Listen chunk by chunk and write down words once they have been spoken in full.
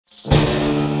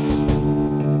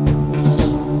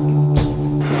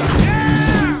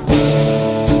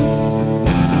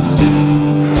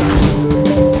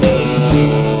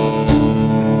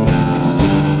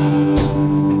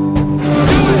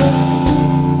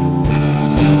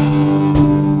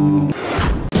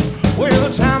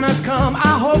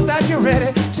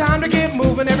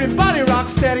moving, everybody rock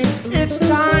steady. It's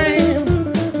time,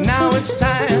 now it's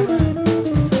time.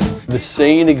 The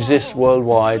scene exists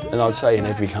worldwide, and I'd say in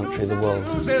every country of the world.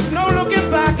 There's no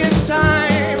looking back, it's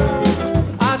time.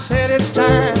 I said it's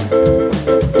time.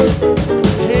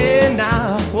 Hey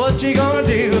now, what you gonna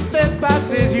do if that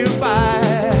passes you by?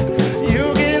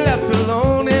 You get left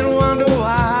alone and wonder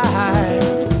why.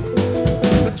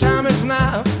 The time is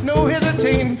now, no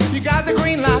hesitating. You got the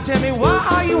green light, tell me why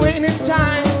are you waiting? It's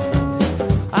time.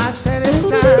 I said it's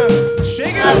time.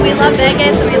 Shake it up. We love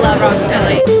Vegas and we love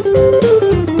Rockin.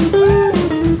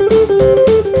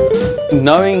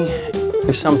 Knowing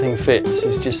if something fits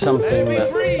is just something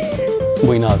that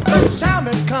we know. The time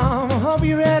has come, hope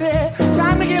you're ready.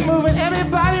 Time to get moving,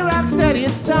 everybody rock steady.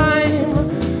 It's time,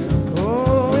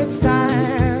 oh it's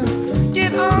time.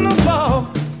 Get on the ball,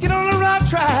 get on the right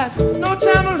track. No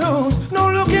time to lose,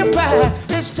 no looking back.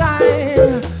 It's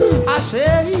time, I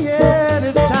said yeah,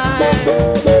 it's time.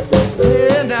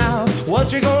 Yeah now,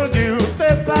 what you gonna do if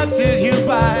that passes you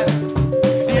by?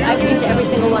 I've been to every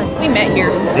single one. We met here.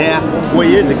 Yeah, 4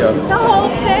 years ago. The whole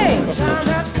thing. Time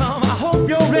has come, I hope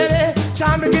you're ready.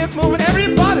 Time to get moving,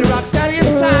 everybody rock steady.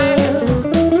 It's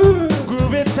time,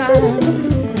 groove it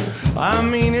time. I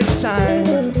mean it's time.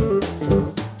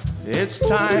 It's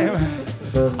time.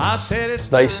 I said it's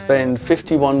time. They spend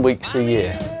 51 weeks a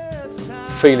year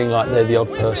feeling like they're the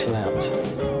odd person out.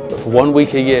 But for 1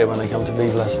 week a year when they come to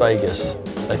Viva Las Vegas,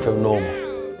 they feel normal.